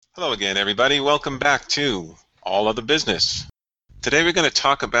Hello again, everybody. Welcome back to All of the Business. Today we're going to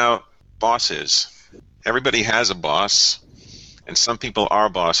talk about bosses. Everybody has a boss, and some people are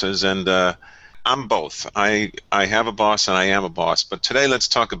bosses, and I'm both. I have a boss and I am a boss, but today let's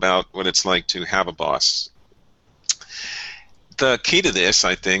talk about what it's like to have a boss. The key to this,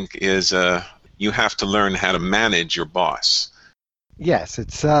 I think, is you have to learn how to manage your boss. Yes,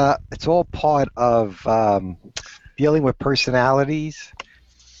 it's all part of dealing with personalities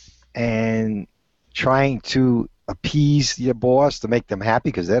and trying to appease your boss to make them happy,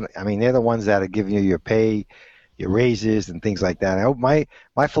 because they're the ones that are giving you your pay, your raises, and things like that.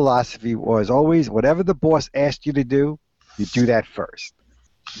 My philosophy was always, whatever the boss asked you to do, you do that first.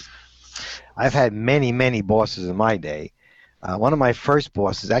 I've had many bosses in my day. One of my first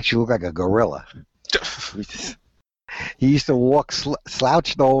bosses actually looked like a gorilla. He used to walk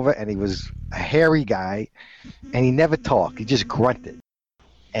slouched over, and he was a hairy guy, and he never talked. He just grunted.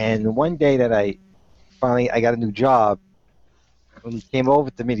 And one day that I got a new job, when he came over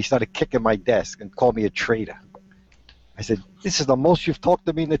to me, he started kicking my desk and called me a traitor. I said, "This is the most you've talked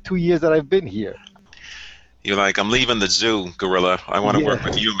to me in the 2 years that I've been here." You're like, "I'm leaving the zoo, gorilla. I want to work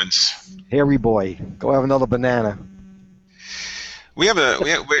with humans." Hairy boy, go have another banana.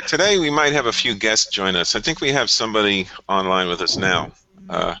 Today we might have a few guests join us. I think we have somebody online with us now.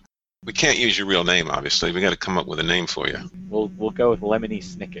 We can't use your real name, obviously. We got to come up with a name for you. We'll go with Lemony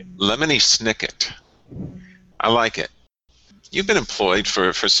Snicket. Lemony Snicket. I like it. You've been employed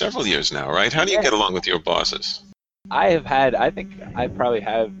for several years now, right? How do you get along with your bosses? I think I probably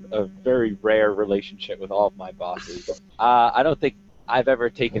have a very rare relationship with all of my bosses. I don't think I've ever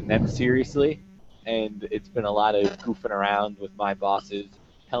taken them seriously, and it's been a lot of goofing around with my bosses,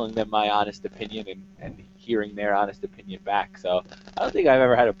 telling them my honest opinion and hearing their honest opinion back. So I don't think I've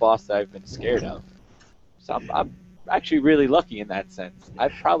ever had a boss that I've been scared of. So I'm actually really lucky in that sense. I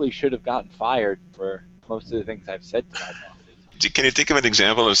probably should have gotten fired for most of the things I've said to my bosses. Can you think of an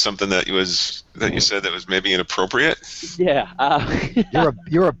example of something that you said that was maybe inappropriate? Yeah.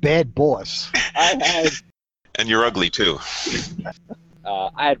 You're a bad boss. And you're ugly too.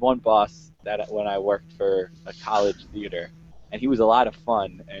 I had one boss that when I worked for a college theater, and he was a lot of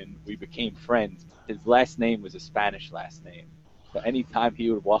fun, and we became friends. His last name was a Spanish last name. So anytime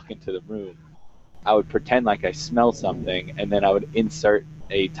he would walk into the room, I would pretend like I smell something, and then I would insert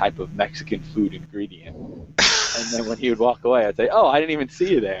a type of Mexican food ingredient. And then when he would walk away, I'd say, "Oh, I didn't even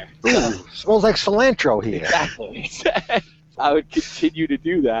see you there." Ooh, smells like cilantro here. Exactly. I would continue to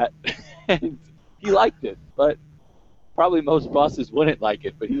do that, and he liked it. But probably most bosses wouldn't like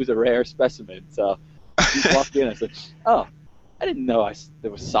it, but he was a rare specimen. So he walked in and said, "Oh, I didn't know there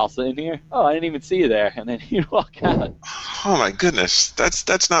was salsa in here. Oh, I didn't even see you there." And then he'd walk out. Oh my goodness,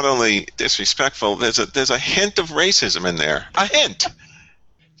 that's not only disrespectful. There's a hint of racism in there. A hint.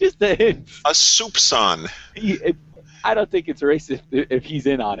 Just a hint. A soupçon. I don't think it's racist if he's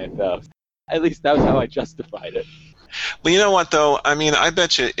in on it, though. At least that was how I justified it. Well, you know what, though? I mean, I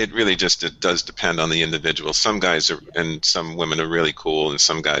bet you it really it does depend on the individual. Some guys and some women are really cool, and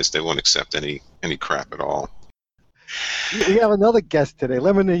some guys, they won't accept any crap at all. We have another guest today,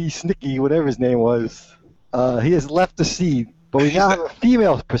 Lemony Snicky, whatever his name was. He has left the seat, but we now have a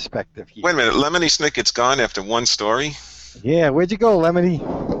female perspective here. Wait a minute, Lemony Snicket's gone after one story? Yeah, where'd you go, Lemony?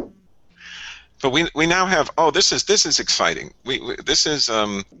 But we now have. Oh, this is exciting. This is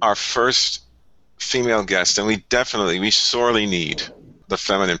our first female guest, and we sorely need the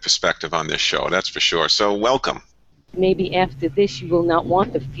feminine perspective on this show. That's for sure. So welcome. Maybe after this, you will not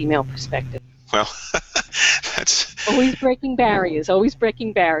want the female perspective. Well, that's always breaking barriers. Always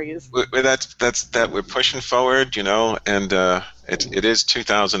breaking barriers. That's we're pushing forward, and it is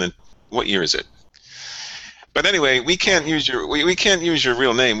 2000 and what year is it? But anyway, we can't use your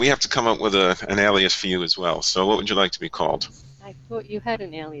real name. We have to come up with an alias for you as well. So what would you like to be called? I thought you had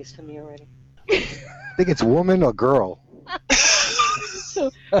an alias for me already. I think it's woman or girl.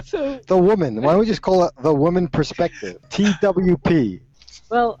 So the woman. Why don't we just call it the woman perspective? TWP.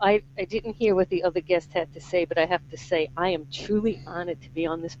 Well, I didn't hear what the other guest had to say, but I have to say I am truly honored to be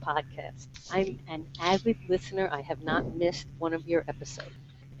on this podcast. I'm an avid listener. I have not missed one of your episodes.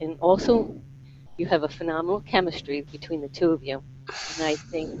 And also, you have a phenomenal chemistry between the two of you. And I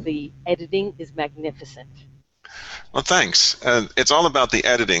think the editing is magnificent. Well, thanks. It's all about the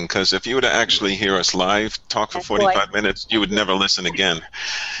editing, because if you were to actually hear us live talk for 45 minutes, you would never listen again.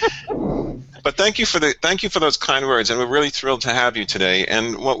 But thank you for those kind words, and we're really thrilled to have you today.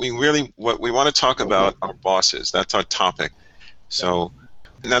 And what we want to talk about are bosses. That's our topic. So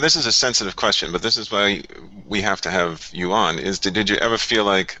now this is a sensitive question, but this is why we have to have you on. Did you ever feel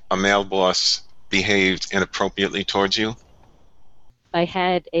like a male boss behaved inappropriately towards you? I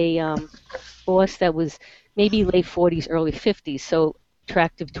had a boss that was maybe late 40s, early 50s, so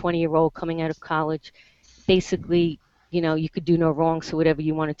attractive 20-year-old coming out of college. Basically, you could do no wrong, so whatever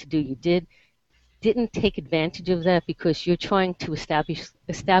you wanted to do, you did. Didn't take advantage of that because you're trying to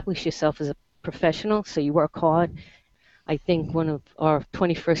establish yourself as a professional, so you work hard. I think one of our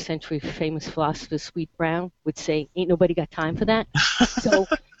 21st century famous philosophers, Sweet Brown, would say, ain't nobody got time for that. So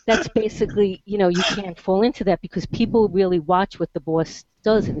that's basically, you can't fall into that because people really watch what the boss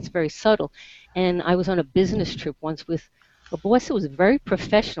does, and it's very subtle. And I was on a business trip once with a boss who was very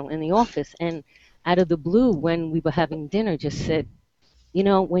professional in the office, and out of the blue, when we were having dinner, just said,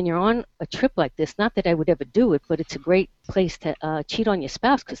 when you're on a trip like this, not that I would ever do it, but it's a great place to cheat on your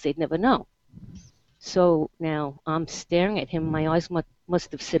spouse because they'd never know. So now I'm staring at him. My eyes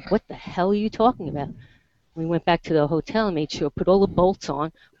must have said, what the hell are you talking about? We went back to the hotel and made sure, put all the bolts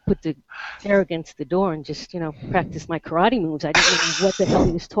on, put the chair against the door, and just, practice my karate moves. I didn't know what the hell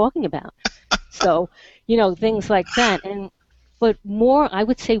he was talking about. So, things like that. But more, I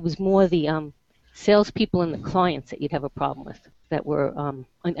would say, was more the salespeople and the clients that you'd have a problem with that were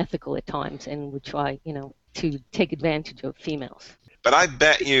unethical at times and would try, to take advantage of females. But I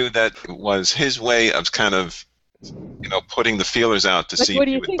bet you that was his way of kind of, putting the feelers out to see what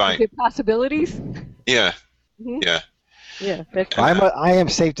do if you you would think? bite. Is there possibilities? Yeah, Mm-hmm. yeah. Yeah. That's I am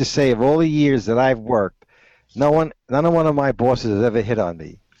safe to say, of all the years that I've worked, none of one of my bosses has ever hit on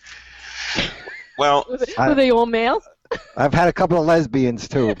me. Well, were they all male? I've had a couple of lesbians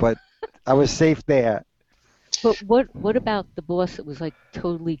too, but I was safe there. But what about the boss that was like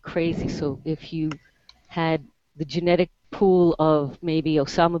totally crazy? So if you had the genetic pool of maybe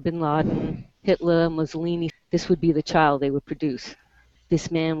Osama bin Laden, Hitler, Mussolini, this would be the child they would produce.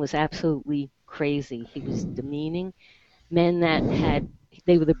 This man was absolutely crazy. He was demeaning. Men that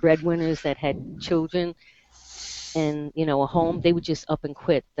they were the breadwinners that had children and, a home, they would just up and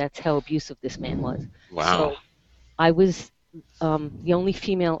quit. That's how abusive this man was. wow. So I was the only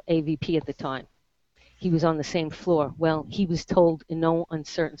female AVP at the time. He was on the same floor. Well, he was told in no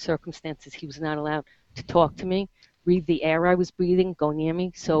uncertain circumstances he was not allowed to talk to me, breathe the air I was breathing, go near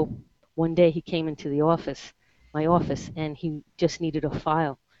me. So one day he came into my office, and he just needed a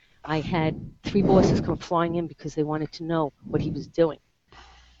file. I had 3 bosses come flying in because they wanted to know what he was doing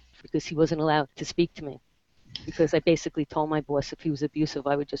because he wasn't allowed to speak to me. Because I basically told my boss if he was abusive,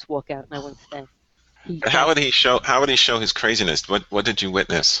 I would just walk out and I wouldn't stay. How would he show his craziness? What did you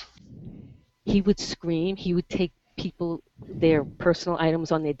witness? He would scream. He would take people, their personal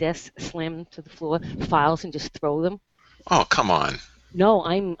items on their desks, slam them to the floor, files, and just throw them. Oh, come on. No,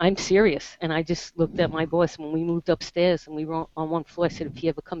 I'm serious. And I just looked at my boss when we moved upstairs and we were on one floor. I said, if he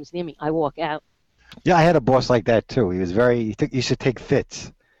ever comes near me, I walk out. Yeah, I had a boss like that too. He was he used to take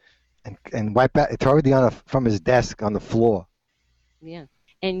fits and wipe out, throw everything from his desk on the floor. Yeah.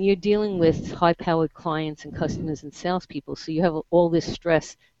 And you're dealing with high-powered clients and customers and salespeople, so you have all this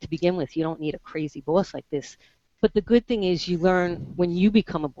stress to begin with. You don't need a crazy boss like this. But the good thing is you learn when you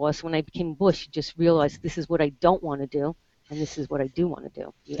become a boss. When I became a boss, you just realize this is what I don't want to do, and this is what I do want to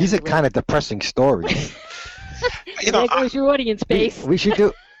do. These are kind of depressing stories. There goes your audience base. We should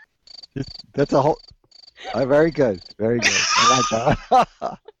do. That's a whole. Very good. Very good. I like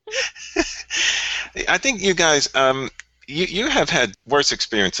that. I think you guys, you have had worse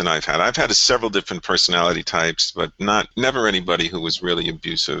experience than I've had. I've had several different personality types, but never anybody who was really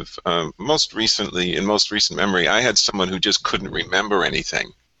abusive. In most recent memory, I had someone who just couldn't remember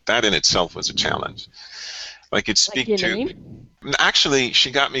anything. That in itself was a challenge. Like it'd speak like to. name? Actually,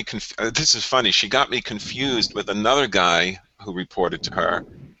 she got me. This is funny. She got me confused with another guy who reported to her,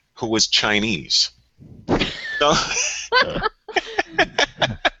 who was Chinese. So,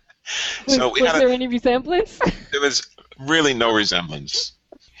 Was there any resemblance? There was really no resemblance.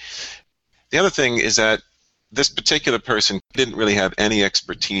 The other thing is that this particular person didn't really have any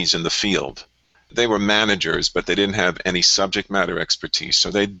expertise in the field. They were managers, but they didn't have any subject matter expertise, so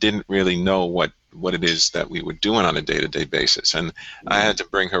they didn't really know what it is that we were doing on a day-to-day basis. And I had to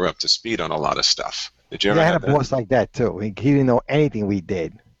bring her up to speed on a lot of stuff. Did you ever have I had a boss like that too. He didn't know anything we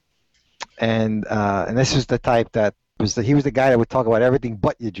did. And this was the type that he was the guy that would talk about everything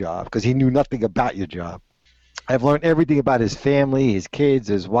but your job because he knew nothing about your job. I've learned everything about his family, his kids,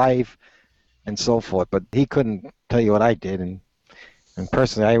 his wife, and so forth, but he couldn't tell you what I did, and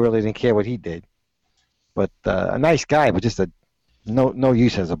personally, I really didn't care what he did. But a nice guy, but just no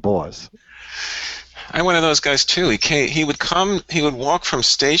use as a boss. I'm one of those guys too. He would walk from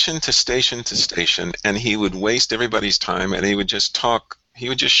station to station to station, and he would waste everybody's time, and he would just talk. He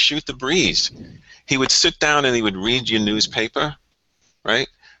would just shoot the breeze. He would sit down and he would read your newspaper, right?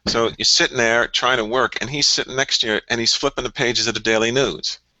 So you're sitting there trying to work, and he's sitting next to you, and he's flipping the pages of the Daily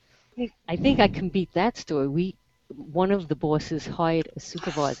News. I think I can beat that story. One of the bosses hired a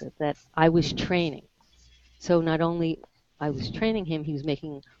supervisor that I was training. So not only I was training him, he was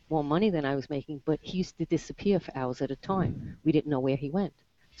making more money than I was making, but he used to disappear for hours at a time. We didn't know where he went.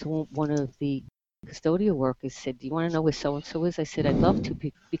 So one of the custodial workers said, "Do you want to know where so-and-so is?" I said, "I'd love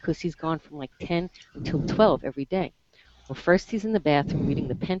to, because he's gone from like 10 until 12 every day." Well, first he's in the bathroom reading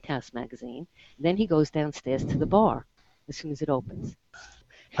the Penthouse magazine. Then he goes downstairs to the bar as soon as it opens.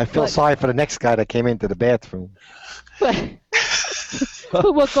 I feel sorry for the next guy that came into the bathroom.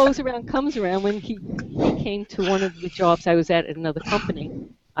 But what goes around comes around. When he came to one of the jobs I was at another company,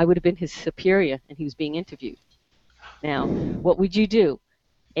 I would have been his superior, and he was being interviewed. Now, what would you do?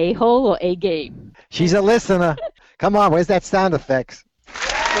 A-hole or A-game? She's a listener. Come on, where's that sound effects?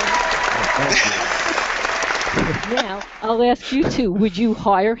 Now, I'll ask you two. Would you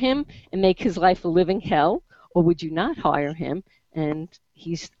hire him and make his life a living hell, or would you not hire him and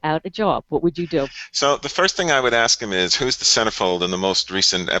he's out a job? What would you do? So the first thing I would ask him is, who's the centerfold in the most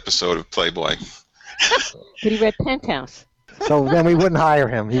recent episode of Playboy? But he read Penthouse. So then we wouldn't hire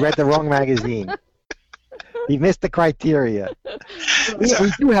him. He read the wrong magazine. He missed the criteria.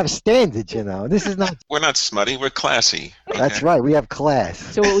 We do have standards, you know. This is not. We're not smutty. We're classy. Okay? That's right. We have class.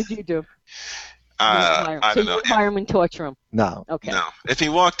 So what would you do? I don't know. You hire him and torture him. No. Okay. No. If he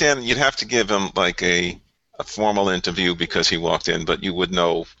walked in, you'd have to give him like a formal interview because he walked in, but you would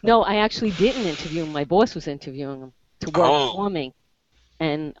know. No, I actually didn't interview him. My boss was interviewing him to work for me.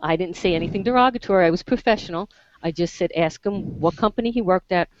 And I didn't say anything derogatory. I was professional. I just said, ask him what company he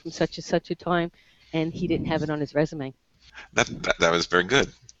worked at from such and such a time, and he didn't have it on his resume. That was very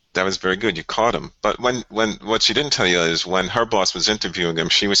good. That was very good. You caught him. But when what she didn't tell you is when her boss was interviewing him,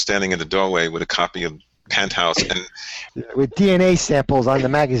 she was standing in the doorway with a copy of Penthouse and with DNA samples on the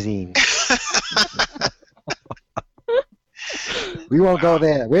magazine. We won't go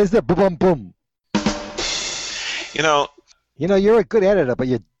there. Where's the boom boom? You know, you're a good editor, but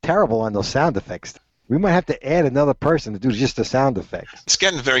you're terrible on those sound effects. We might have to add another person to do just the sound effects. It's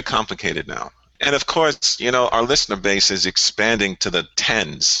getting very complicated now. And of course, our listener base is expanding to the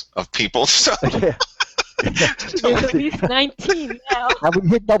tens of people. So Yeah. There's at least 19 now. Have we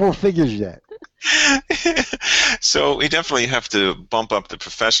hit double figures yet? So we definitely have to bump up the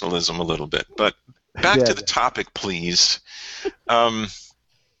professionalism a little bit. But back to the topic, please. I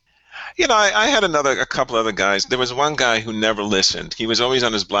had a couple other guys. There was one guy who never listened. He was always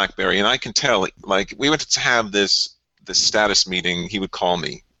on his BlackBerry, and I can tell. Like, we went to have this status meeting. He would call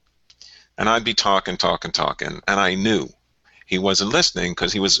me, and I'd be talking, and I knew he wasn't listening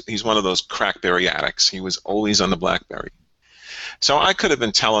because he's one of those crackberry addicts. He was always on the BlackBerry. So I could have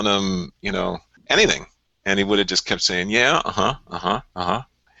been telling him, anything, and he would have just kept saying, yeah, oh,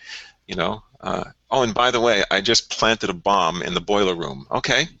 and by the way, I just planted a bomb in the boiler room.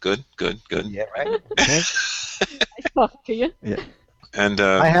 Okay, good. Yeah, right. Okay. I talk to you. Yeah. And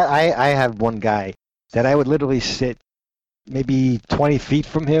I have one guy that I would literally sit maybe 20 feet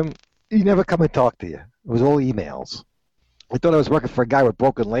from him. He never come and talk to you. It was all emails. I thought I was working for a guy with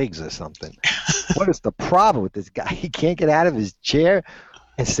broken legs or something. What is the problem with this guy? He can't get out of his chair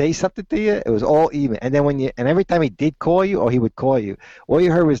and say something to you. It was all email. And then every time he did call you or he would call you, all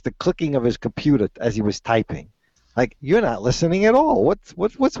you heard was the clicking of his computer as he was typing. Like, you're not listening at all.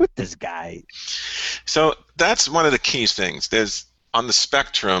 What's with this guy? So that's one of the key things. There's on the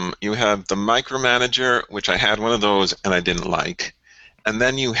spectrum, you have the micromanager, which I had one of those and I didn't like. And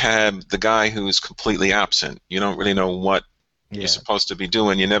then you have the guy who's completely absent. You don't really know what you're supposed to be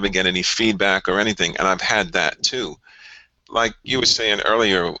doing. You never get any feedback or anything. And I've had that too. Like you were saying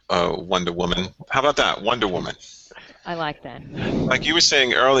earlier, Wonder Woman. How about that, Wonder Woman? I like that. Like you were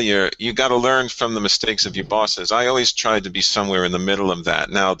saying earlier, you got to learn from the mistakes of your bosses. I always tried to be somewhere in the middle of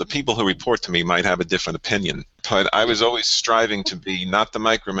that. Now, the people who report to me might have a different opinion, but I was always striving to be not the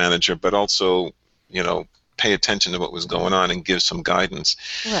micromanager, but also, pay attention to what was going on and give some guidance.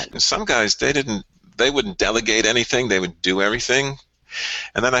 Right. And some guys, they wouldn't delegate anything. They would do everything.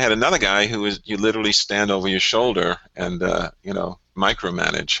 And then I had another guy who was, you literally stand over your shoulder and,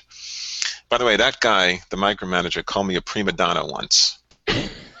 micromanage. By the way, that guy, the micromanager, called me a prima donna once.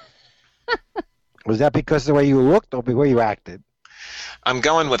 Was that because of the way you looked or the way you acted? I'm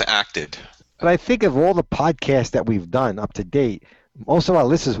going with acted. But I think of all the podcasts that we've done up to date, most of our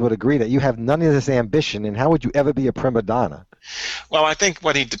listeners would agree that you have none of this ambition, and how would you ever be a prima donna? Well, I think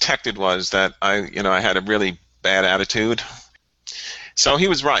what he detected was that I had a really bad attitude. So he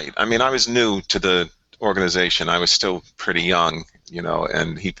was right. I mean, I was new to the organization. I was still pretty young,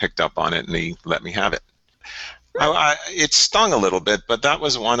 and he picked up on it and he let me have it. It stung a little bit, but that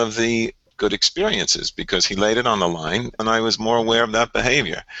was one of the good experiences because he laid it on the line, and I was more aware of that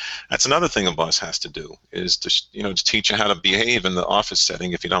behavior. That's another thing a boss has to do is to teach you how to behave in the office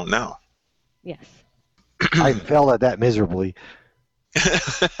setting if you don't know. Yes. I failed at that miserably.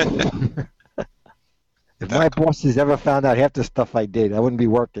 If my bosses ever found out half the stuff I did, I wouldn't be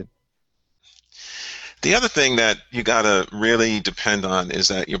working. The other thing that you got to really depend on is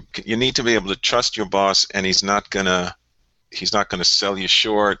that you need to be able to trust your boss, and he's not gonna sell you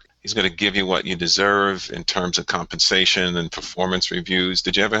short. He's going to give you what you deserve in terms of compensation and performance reviews.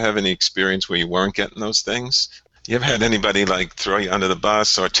 Did you ever have any experience where you weren't getting those things? You ever had anybody like throw you under the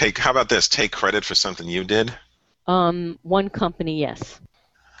bus or how about this, take credit for something you did? One company, yes.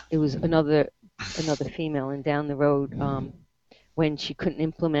 It was another female, and down the road, when she couldn't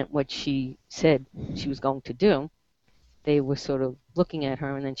implement what she said she was going to do, they were sort of looking at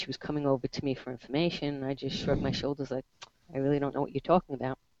her, and then she was coming over to me for information, and I just shrugged my shoulders like, I really don't know what you're talking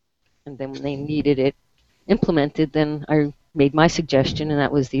about. And then when they needed it implemented, then I made my suggestion, and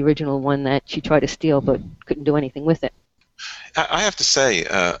that was the original one that she tried to steal but couldn't do anything with it. I have to say,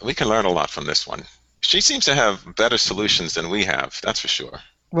 we can learn a lot from this one. She seems to have better solutions than we have, that's for sure.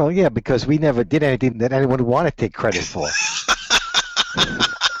 Well, yeah, because we never did anything that anyone would want to take credit for.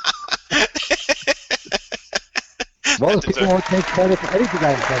 Most people won't take credit for anything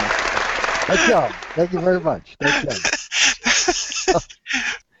I've done. Good job. Thank you very much. Thank you.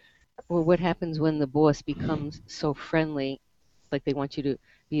 Well, what happens when the boss becomes so friendly, like they want you to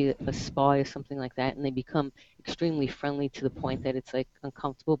be a spy or something like that, and they become extremely friendly to the point that it's like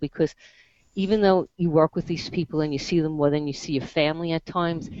uncomfortable, because even though you work with these people and you see them more than you see your family at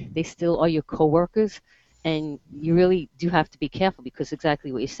times, they still are your coworkers, and you really do have to be careful, because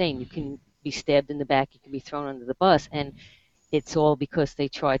exactly what you're saying, you can be stabbed in the back, you can be thrown under the bus, and it's all because they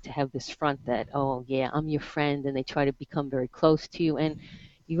try to have this front that, oh yeah, I'm your friend, and they try to become very close to you, and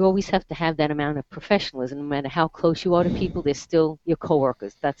you always have to have that amount of professionalism. No matter how close you are to people, they're still your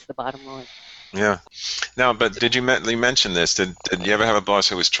coworkers. That's the bottom line. Yeah. Now, but did you mention this? Did you ever have a boss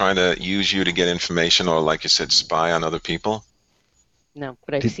who was trying to use you to get information or, like you said, spy on other people? No,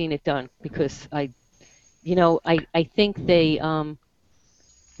 but I've seen it done, because I think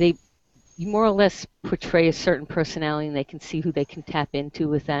you more or less portray a certain personality, and they can see who they can tap into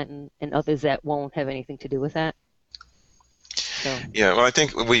with that, and others that won't have anything to do with that. So. Yeah, well, I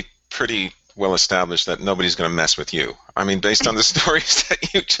think we pretty well established that nobody's going to mess with you. I mean, based on the stories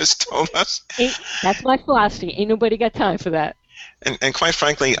that you just told us. That's my philosophy. Ain't nobody got time for that. And quite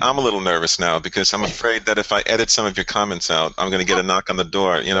frankly, I'm a little nervous now, because I'm afraid that if I edit some of your comments out, I'm going to get a knock on the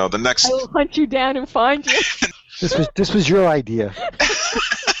door. You know, the next. I will hunt you down and find you. This was your idea.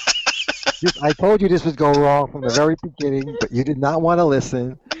 I told you this was going wrong from the very beginning, but you did not want to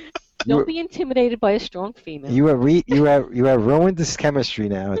listen. Don't be intimidated by a strong female. You have ruined this chemistry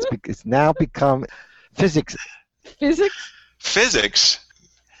now. It's now become physics. Physics.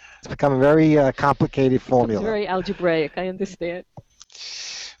 It's become a very complicated formula. It's very algebraic. I understand.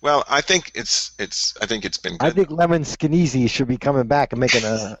 Well, I think it's been good. I think Lemon Skenezy should be coming back and making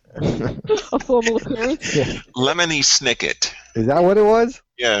a formal appearance. Yeah. Lemony Snicket. Is that what it was?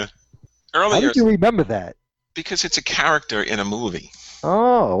 Yeah. Earlier. How did you remember that? Because it's a character in a movie.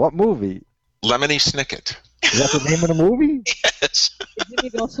 Oh, what movie? Lemony Snicket. Is that the name of the movie? Yes.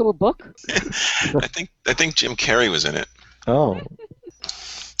 Isn't it also a book? I think Jim Carrey was in it. Oh.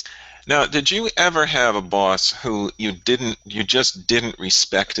 Now, did you ever have a boss who you just didn't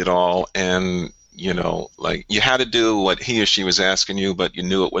respect at all, and like you had to do what he or she was asking you, but you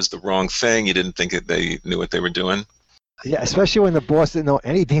knew it was the wrong thing? You didn't think that they knew what they were doing? Yeah, especially when the boss didn't know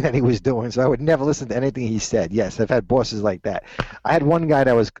anything that he was doing, so I would never listen to anything he said. Yes, I've had bosses like that. I had one guy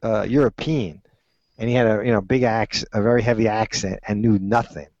that was European, and he had a big accent, a very heavy accent, and knew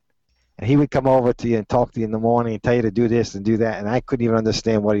nothing. And he would come over to you and talk to you in the morning and tell you to do this and do that, and I couldn't even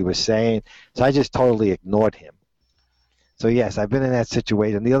understand what he was saying, so I just totally ignored him. So yes, I've been in that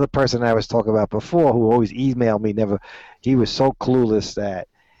situation. The other person I was talking about before, who always emailed me, he was so clueless that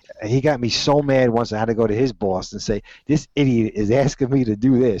he got me so mad once I had to go to his boss and say, this idiot is asking me to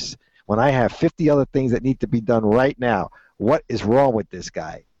do this when I have 50 other things that need to be done right now. What is wrong with this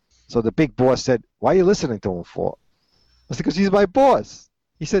guy? So the big boss said, why are you listening to him for? I said, because he's my boss.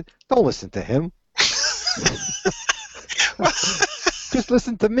 He said, don't listen to him. Just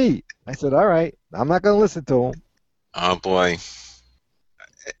listen to me. I said, all right, I'm not going to listen to him. Oh, boy.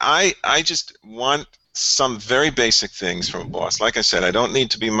 I just want some very basic things from a boss. Like I said, I don't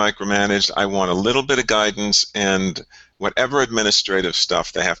need to be micromanaged. I want a little bit of guidance, and whatever administrative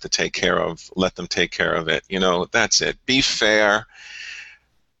stuff they have to take care of, let them take care of it. That's it. Be fair.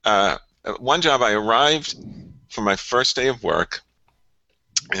 One job, I arrived for my first day of work,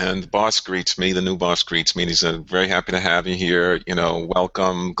 and the boss greets me, the new boss greets me, and he said, very happy to have you here,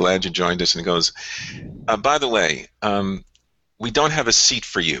 welcome, glad you joined us. And he goes, by the way, we don't have a seat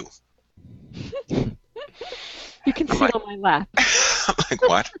for you. You can sit on my lap. I'm like,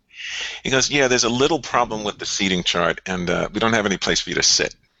 what? He goes, yeah, there's a little problem with the seating chart, and we don't have any place for you to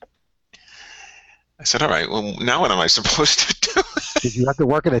sit. I said, all right, well, now what am I supposed to do? Did you have to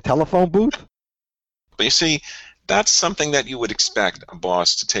work in a telephone booth? But you see, that's something that you would expect a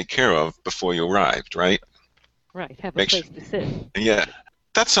boss to take care of before you arrived, right? Right, have a place to sit. Yeah,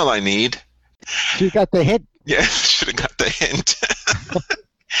 that's all I need. You got the hint. Yeah, should have got the hint.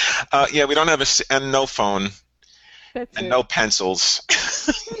 Yeah, we don't have and no phone. That's and it. no pencils.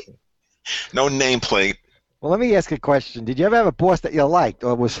 No nameplate. Well, let me ask a question. Did you ever have a boss that you liked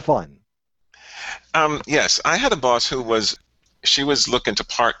or was fun? Yes, I had a boss she was looking to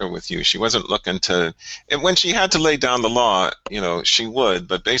partner with you. She wasn't looking to, and when she had to lay down the law, she would,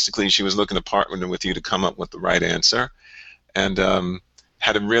 but basically she was looking to partner with you to come up with the right answer, and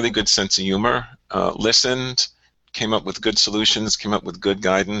had a really good sense of humor, listened, came up with good solutions, came up with good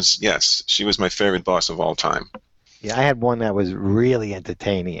guidance. Yes, she was my favorite boss of all time. Yeah, I had one that was really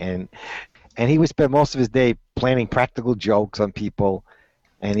entertaining, and he would spend most of his day planning practical jokes on people,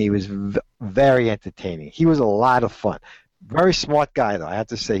 and he was very entertaining. He was a lot of fun. Very smart guy, though. I have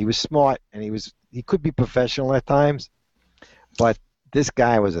to say, he was smart, and he could be professional at times, but this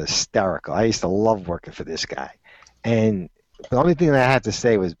guy was hysterical. I used to love working for this guy, and the only thing that I had to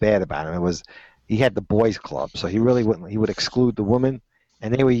say was bad about him was he had the boys' club, so he really wouldn't. He would exclude the women,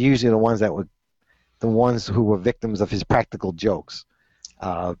 and they were usually the ones who were victims of his practical jokes.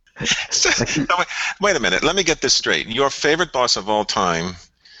 Wait a minute. Let me get this straight. Your favorite boss of all time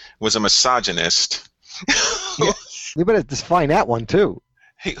was a misogynist. Yeah. You better just find that one too.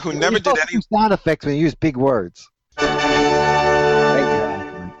 Who never did any sound effects when you use big words.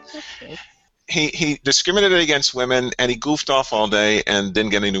 He discriminated against women, and he goofed off all day and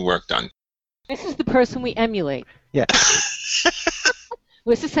didn't get any work done. This is the person we emulate. Yeah.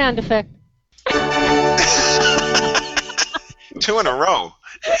 Where's the sound effect? 2 in a row.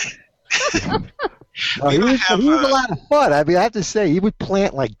 He was a lot of fun. I mean, I have to say, he would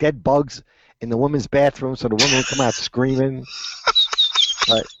plant like dead bugs in the women's bathroom so the women would come out screaming.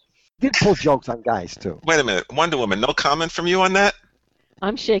 But he did pull jokes on guys too. Wait a minute, Wonder Woman. No comment from you on that?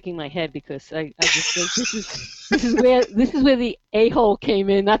 I'm shaking my head because I just think this is where the A-hole came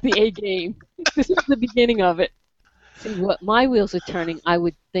in, not the A game. This is the beginning of it. See, what my wheels are turning, I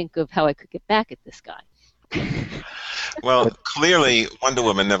would think of how I could get back at this guy. Well, clearly Wonder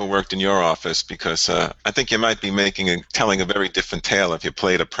Woman never worked in your office because I think you might be telling a very different tale if you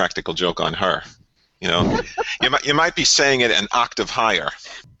played a practical joke on her. You might be saying it an octave higher.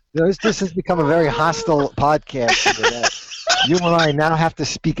 This has become a very hostile podcast. You and I now have to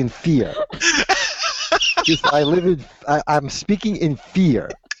speak in fear. I'm speaking in fear.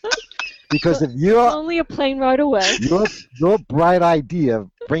 Because if you're only a plane ride away, your bright idea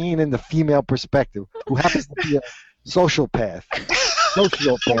of bringing in the female perspective, who happens to be a sociopath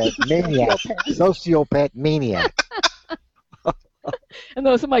maniac. And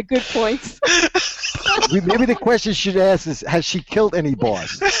those are my good points. Maybe the question should ask is, has she killed any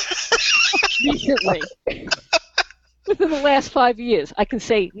boss? Recently. Within the last 5 years, I can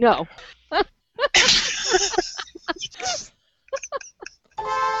say no.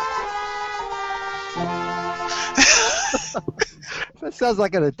 That sounds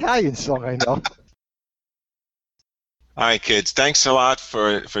like an Italian song, I know. All right, kids. Thanks a lot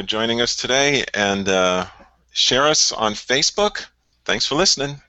for joining us today, and share us on Facebook. Thanks for listening.